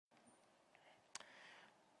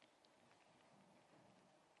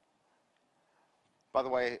By the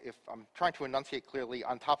way, if I'm trying to enunciate clearly,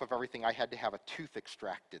 on top of everything, I had to have a tooth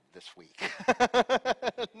extracted this week.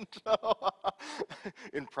 So,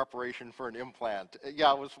 in preparation for an implant.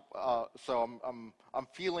 Yeah, it was. So I'm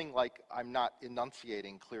feeling like I'm not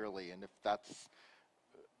enunciating clearly, and if that's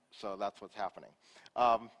what's happening.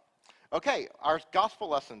 Okay, our gospel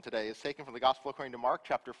lesson today is taken from the Gospel according to Mark,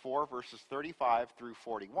 chapter 4, verses 35 through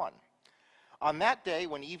 41. On that day,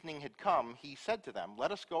 when evening had come, he said to them,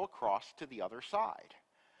 "Let us go across to the other side."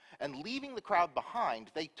 And leaving the crowd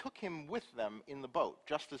behind, they took him with them in the boat,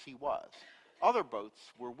 just as he was. Other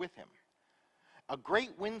boats were with him. A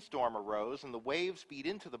great windstorm arose, and the waves beat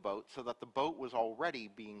into the boat, so that the boat was already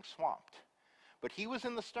being swamped. But he was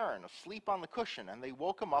in the stern, asleep on the cushion, and they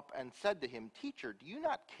woke him up and said to him, "Teacher, do you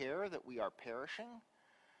not care that we are perishing?"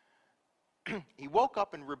 He woke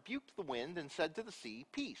up and rebuked the wind and said to the sea,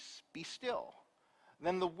 "Peace, be still."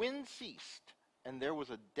 Then the wind ceased, and there was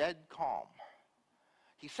a dead calm.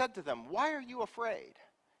 He said to them, "Why are you afraid?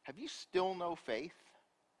 Have you still no faith?"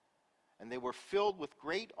 And they were filled with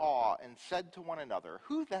great awe and said to one another,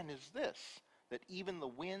 "Who then is this, that even the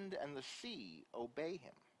wind and the sea obey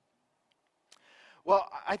him?"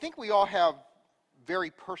 Well, I think we all have very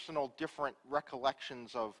personal, different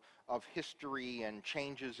recollections of history and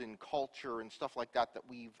changes in culture and stuff like that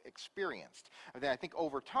we've experienced. I think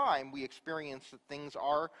over time we experience that things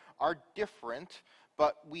are different,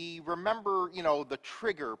 but we remember, the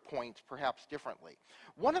trigger points perhaps differently.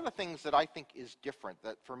 One of the things that I think is different,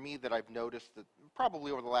 that for me that I've noticed that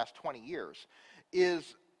probably over the last 20 years,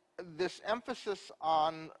 is this emphasis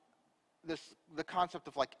on the concept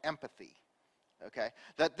of like empathy. Okay,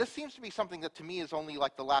 that this seems to be something that to me is only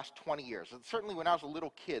like the last 20 years. And certainly when I was a little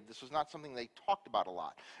kid, this was not something they talked about a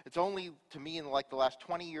lot. It's only to me in like the last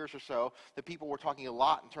 20 years or so that people were talking a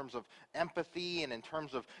lot in terms of empathy and in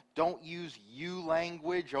terms of don't use you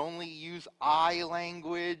language, only use I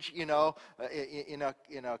language, in a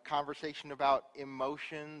conversation about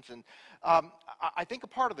emotions. And I think a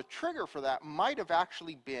part of the trigger for that might have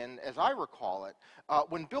actually been, as I recall it,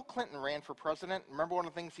 when Bill Clinton ran for president. Remember one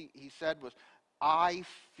of the things he said was, "I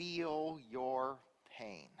feel your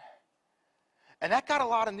pain." And that got a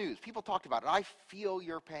lot of news. People talked about it. I feel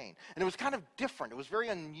your pain. And it was kind of different. It was very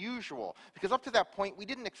unusual because up to that point, we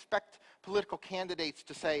didn't expect political candidates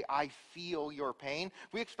to say, "I feel your pain."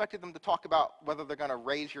 We expected them to talk about whether they're going to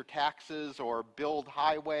raise your taxes or build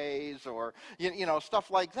highways or, stuff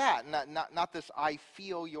like that. Not this "I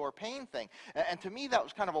feel your pain" thing. And to me, that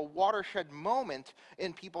was kind of a watershed moment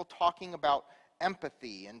in people talking about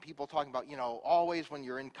empathy and people talking about, always when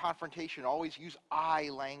you're in confrontation, always use I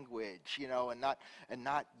language, and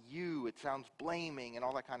not you. It sounds blaming and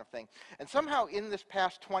all that kind of thing. And somehow in this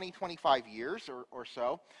past 20, 25 years or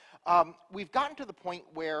so, we've gotten to the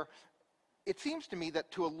point where it seems to me that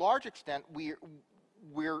to a large extent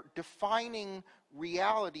we're defining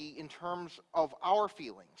reality in terms of our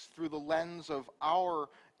feelings through the lens of our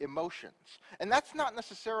emotions. And that's not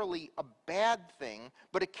necessarily a bad thing,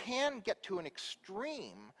 but it can get to an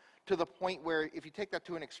extreme to the point where if you take that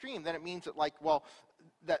to an extreme, then it means that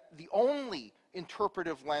that the only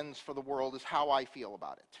interpretive lens for the world is how I feel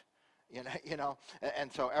about it.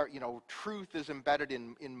 And so truth is embedded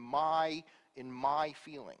in my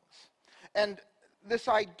feelings. And this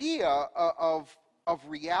idea of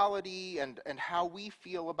reality and how we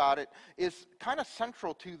feel about it is kind of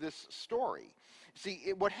central to this story.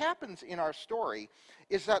 See, what happens in our story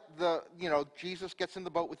is that Jesus gets in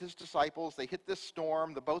the boat with his disciples. They hit this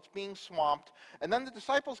storm. The boat's being swamped. And then the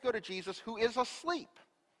disciples go to Jesus, who is asleep.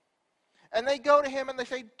 And they go to him and they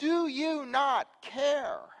say, "Do you not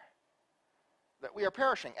care that we are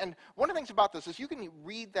perishing?" And one of the things about this is you can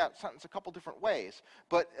read that sentence a couple different ways.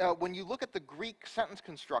 But when you look at the Greek sentence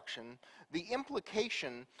construction, the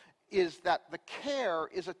implication is that the care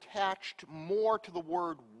is attached more to the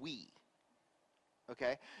word "we."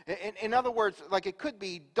 Okay? In other words, like it could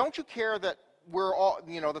be, "Don't you care that we're all,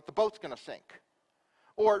 that the boat's going to sink?"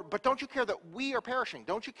 But don't you care that we are perishing?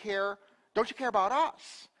 Don't you care about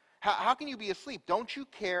us? How can you be asleep? Don't you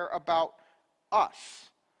care about us?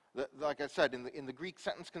 Like I said, in the Greek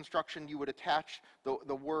sentence construction, you would attach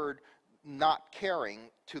the word "not caring"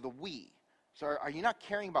 to the "we." So are you not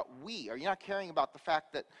caring about we? Are you not caring about the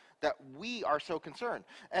fact that we are so concerned?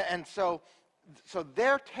 And so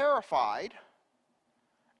they're terrified,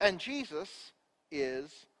 and Jesus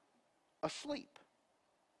is asleep.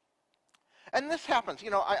 And this happens.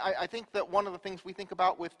 I think that one of the things we think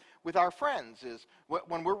about with our friends is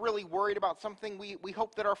when we're really worried about something, we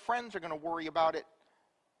hope that our friends are going to worry about it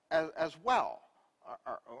as well.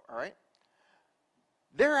 All right?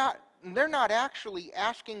 They're not actually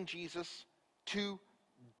asking Jesus to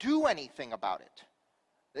do anything about it.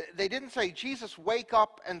 They didn't say, Jesus, wake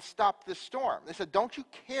up and stop this storm. They said, don't you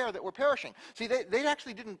care that we're perishing? See, they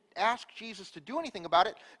actually didn't ask Jesus to do anything about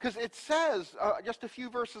it, because it says just a few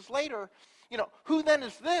verses later, who then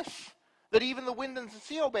is this that even the wind and the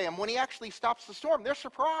sea obey him? When he actually stops the storm, they're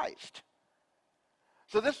surprised.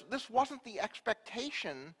 So this wasn't the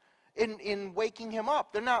expectation in waking him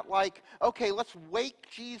up. They're not like, okay, let's wake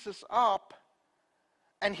Jesus up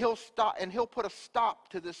and he'll put a stop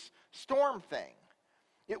to this storm thing.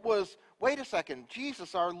 It was, wait a second,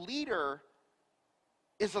 Jesus, our leader,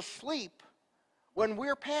 is asleep when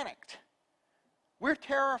we're panicked. We're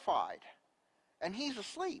terrified, and he's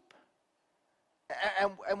asleep.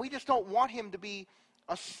 And we just don't want him to be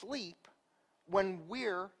asleep when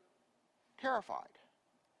we're terrified.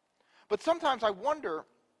 But sometimes I wonder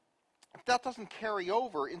if that doesn't carry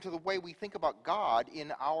over into the way we think about God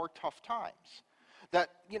in our tough times. That,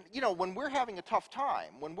 when we're having a tough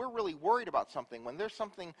time, when we're really worried about something, when there's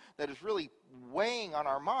something that is really weighing on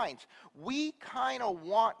our minds, we kind of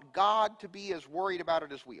want God to be as worried about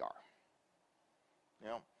it as we are.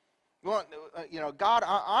 We want, God,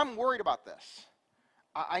 I'm worried about this.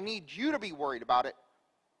 I need you to be worried about it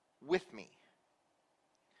with me.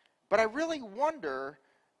 But I really wonder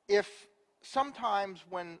if sometimes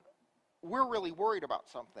when we're really worried about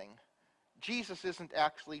something, Jesus isn't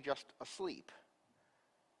actually just asleep.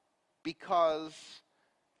 Because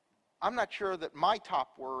I'm not sure that my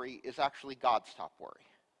top worry is actually God's top worry.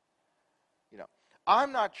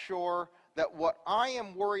 I'm not sure that what I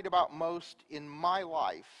am worried about most in my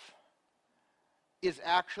life is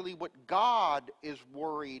actually what God is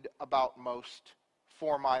worried about most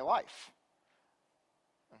for my life.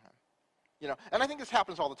 And I think this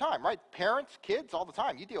happens all the time, right? Parents, kids, all the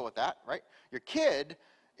time. You deal with that, right? Your kid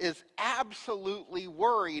is absolutely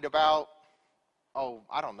worried about,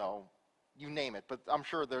 I don't know, you name it, but I'm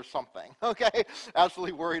sure there's something, okay?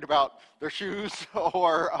 Absolutely worried about their shoes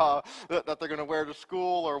or that they're going to wear to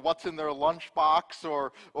school or what's in their lunchbox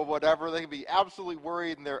or whatever. They can be absolutely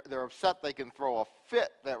worried and they're upset. They can throw a fit,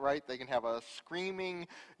 right? They can have a screaming,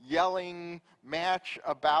 yelling match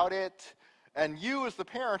about it. And you as the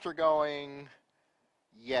parent are going,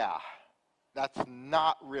 yeah, that's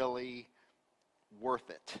not really worth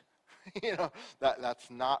it. That's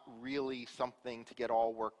not really something to get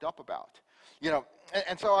all worked up about.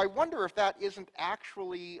 And so I wonder if that isn't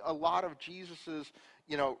actually a lot of Jesus's,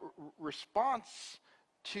 response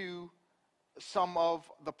to some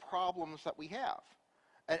of the problems that we have.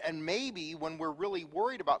 And maybe when we're really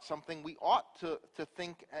worried about something, we ought to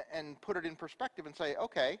think and put it in perspective and say,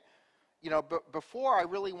 okay, but before I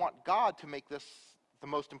really want God to make this the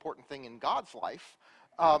most important thing in God's life,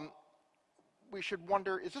 we should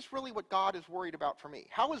wonder, is this really what God is worried about for me?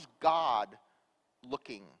 How is God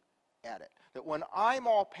looking at it? That when I'm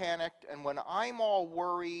all panicked and when I'm all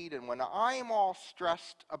worried and when I'm all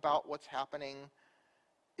stressed about what's happening,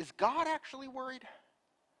 is God actually worried?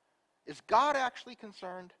 Is God actually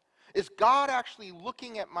concerned? Is God actually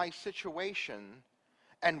looking at my situation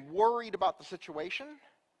and worried about the situation?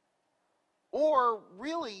 Or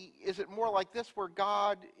really, is it more like this where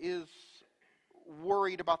God is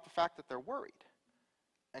worried about the fact that they're worried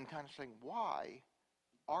and kind of saying, why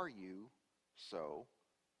are you so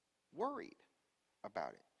worried about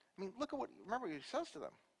it? I mean, remember what he says to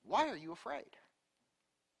them. Why are you afraid?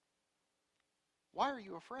 Why are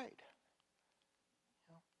you afraid?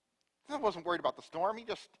 He wasn't worried about the storm. He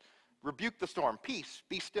just rebuked the storm. Peace,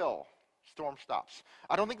 be still. Storm stops.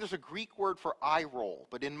 I don't think there's a Greek word for eye roll,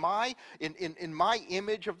 but in my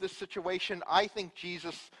image of this situation, I think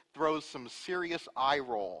Jesus throws some serious eye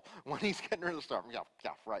roll when he's getting rid of the storm.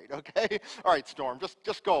 Yeah, right, okay? All right, storm,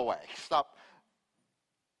 just go away. Stop.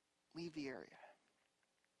 Leave the area.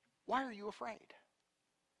 Why are you afraid?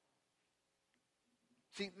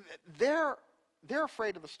 See, they're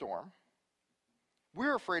afraid of the storm.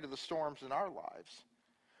 We're afraid of the storms in our lives.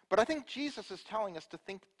 But I think Jesus is telling us to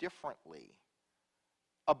think differently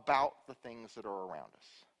about the things that are around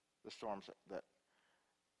us, the storms that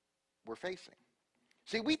we're facing.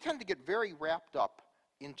 See, we tend to get very wrapped up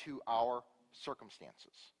into our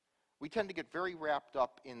circumstances. We tend to get very wrapped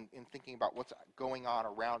up in thinking about what's going on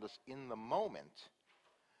around us in the moment.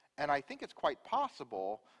 And I think it's quite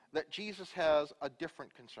possible that Jesus has a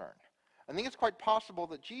different concern. I think it's quite possible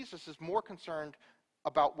that Jesus is more concerned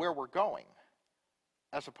about where we're going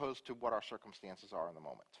as opposed to what our circumstances are in the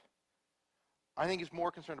moment. I think he's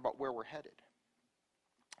more concerned about where we're headed.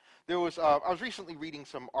 I was recently reading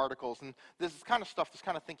some articles, and this kind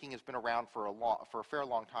of thinking has been around for a fair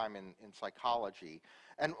long time in psychology.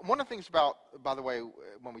 And one of the things by the way,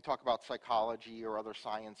 when we talk about psychology or other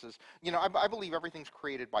sciences, I believe everything's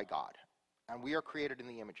created by God. And we are created in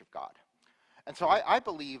the image of God. And so I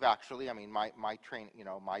believe, actually, I mean, my training,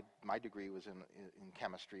 my degree was in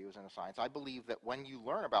chemistry, it was in a science. I believe that when you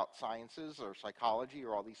learn about sciences or psychology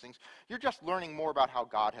or all these things, you're just learning more about how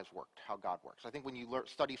God has worked, how God works. I think when you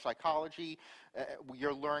study psychology,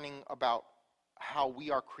 you're learning about how we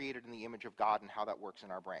are created in the image of God and how that works in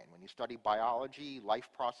our brain. When you study biology, life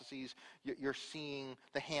processes, you're seeing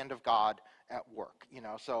the hand of God at work.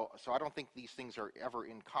 So I don't think these things are ever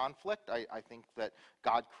in conflict. I think that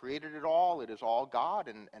God created it all. It is all God,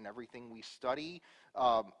 and everything we study,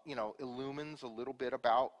 illumines a little bit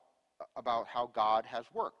about how God has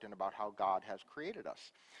worked and about how God has created us.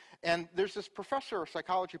 And there's this professor, a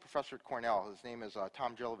psychology professor at Cornell. His name is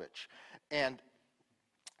Tom Gilovich, and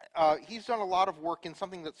he's done a lot of work in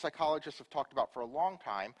something that psychologists have talked about for a long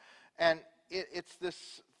time, and it's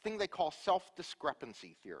this thing they call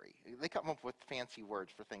self-discrepancy theory. They come up with fancy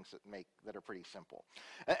words for things that are pretty simple.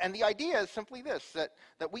 And the idea is simply this, that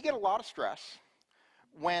we get a lot of stress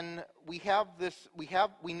when we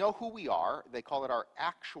know who we are. They call it our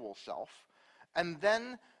actual self, and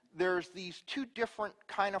then there's these two different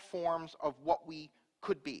kind of forms of what we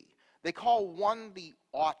could be. They call one the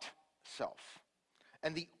ought self.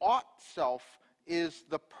 And the ought self is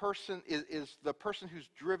the person who's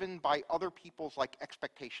driven by other people's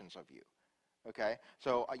expectations of you. Okay?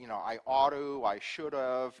 So I ought to, I should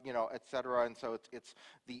have, etc. And so it's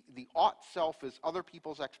the ought self is other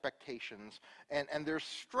people's expectations, and there's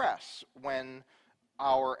stress when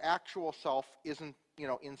our actual self isn't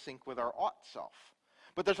in sync with our ought self.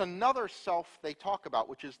 But there's another self they talk about,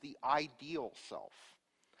 which is the ideal self.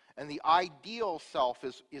 And the ideal self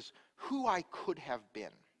is who I could have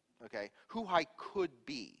been, okay? Who I could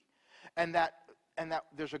be. And that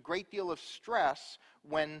there's a great deal of stress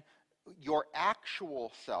when your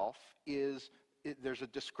actual self there's a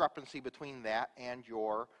discrepancy between that and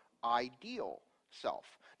your ideal self.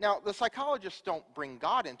 Now, the psychologists don't bring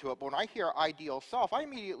God into it, but when I hear ideal self, I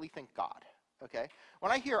immediately think God, okay?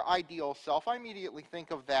 When I hear ideal self, I immediately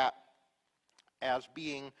think of that as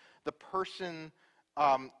being the person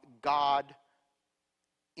God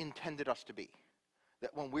intended us to be.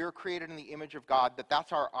 That when we're created in the image of God,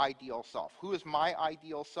 that's our ideal self. Who is my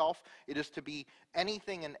ideal self? It is to be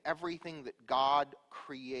anything and everything that God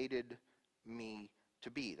created me to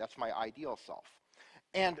be. That's my ideal self.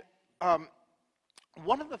 And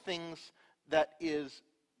one of the things that is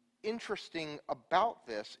interesting about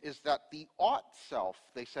this is that the ought self,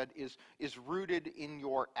 they said, is rooted in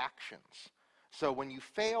your actions. So when you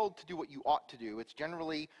failed to do what you ought to do, it's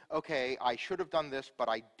generally, okay, I should have done this, but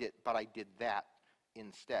I did that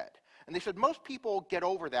instead. And they said most people get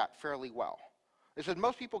over that fairly well. They said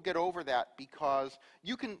most people get over that because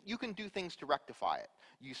you can do things to rectify it.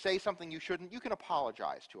 You say something you shouldn't, you can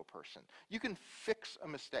apologize to a person. You can fix a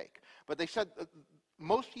mistake. But they said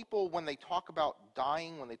most people, when they talk about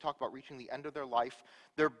dying, when they talk about reaching the end of their life,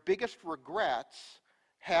 their biggest regrets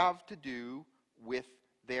have to do with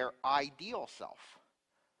their ideal self.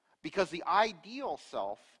 Because the ideal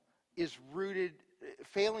self is rooted,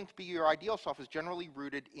 failing to be your ideal self is generally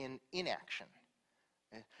rooted in inaction.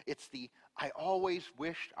 It's I always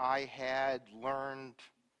wished I had learned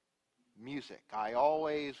music. I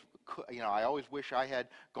always wish I had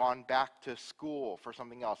gone back to school for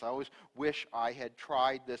something else. I always wish I had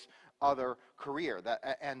tried this other career.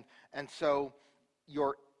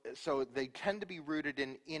 So they tend to be rooted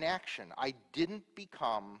in inaction. I didn't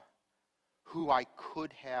become who I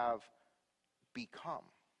could have become.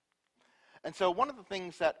 And so one of the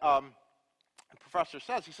things that the professor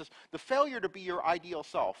says, he says, the failure to be your ideal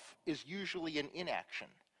self is usually an inaction.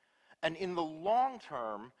 And in the long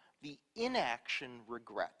term, the inaction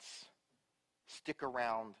regrets stick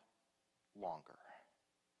around longer.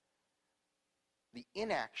 The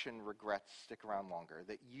inaction regrets stick around longer,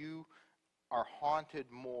 that you are haunted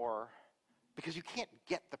more because you can't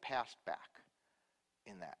get the past back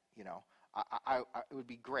in that, it would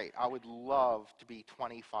be great. I would love to be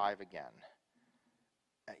 25 again,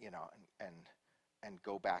 and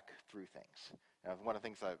go back through things. One of the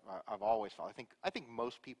things I've always felt, I think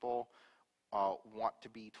most people want to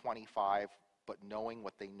be 25, but knowing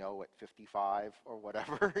what they know at 55 or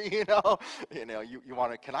whatever, you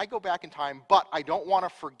want to, can I go back in time, but I don't want to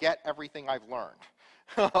forget everything I've learned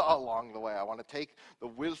along the way. I want to take the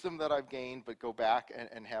wisdom that I've gained, but go back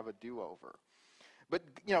and have a do-over. But,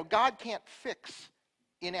 God can't fix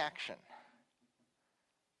inaction.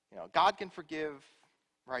 God can forgive,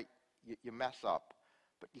 right? You mess up,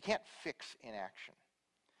 but you can't fix inaction.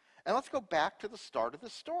 And let's go back to the start of the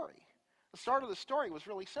story. The start of the story was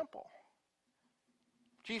really simple.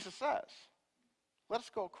 Jesus says, let us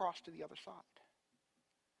go across to the other side.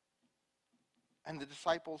 And the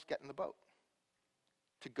disciples get in the boat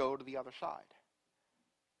to go to the other side,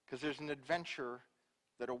 because there's an adventure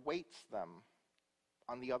that awaits them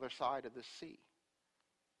on the other side of the sea.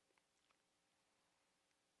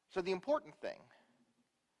 So the important thing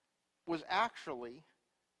was actually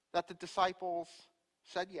that the disciples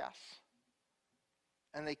said yes,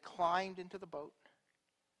 and they climbed into the boat,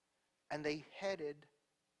 and they headed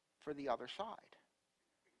for the other side.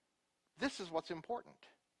 This is what's important,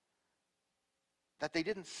 that they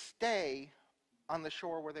didn't stay on the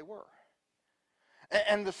shore where they were.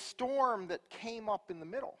 And the storm that came up in the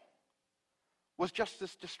middle was just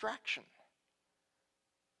this distraction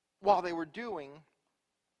while they were doing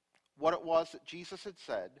what it was that Jesus had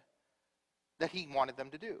said that he wanted them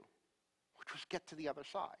to do, which was get to the other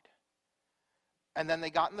side. And then they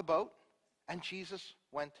got in the boat, and Jesus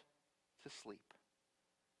went to sleep.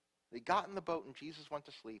 They got in the boat, and Jesus went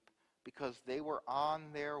to sleep because they were on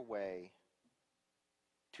their way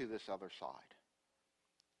to this other side.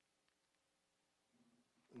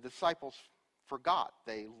 The disciples forgot.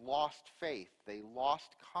 They lost faith. They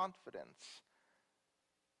lost confidence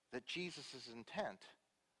that Jesus' intent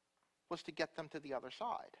was to get them to the other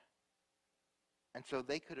side. And so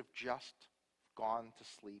they could have just gone to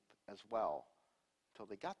sleep as well till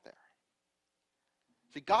they got there.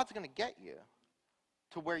 See, God's going to get you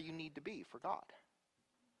to where you need to be for God.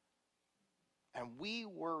 And we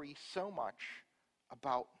worry so much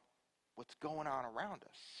about what's going on around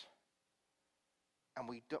us. And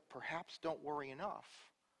we perhaps don't worry enough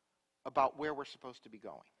about where we're supposed to be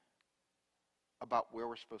going, about where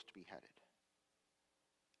we're supposed to be headed.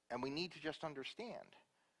 And we need to just understand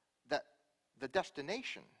that the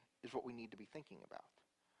destination is what we need to be thinking about.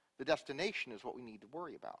 The destination is what we need to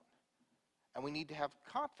worry about. And we need to have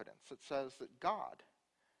confidence that says that God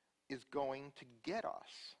is going to get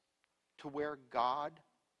us to where God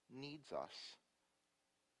needs us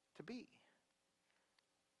to be.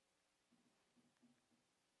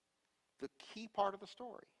 The key part of the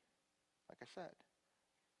story, like I said,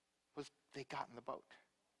 was they got in the boat.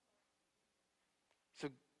 So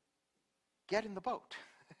get in the boat.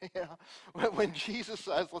 You know, when Jesus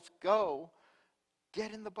says, let's go,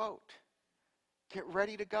 get in the boat. Get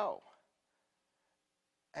ready to go.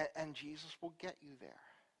 And Jesus will get you there.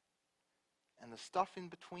 And the stuff in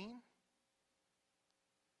between,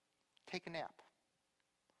 take a nap.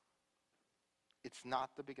 It's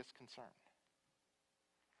not the biggest concern.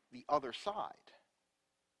 The other side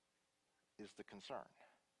is the concern.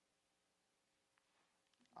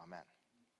 Amen.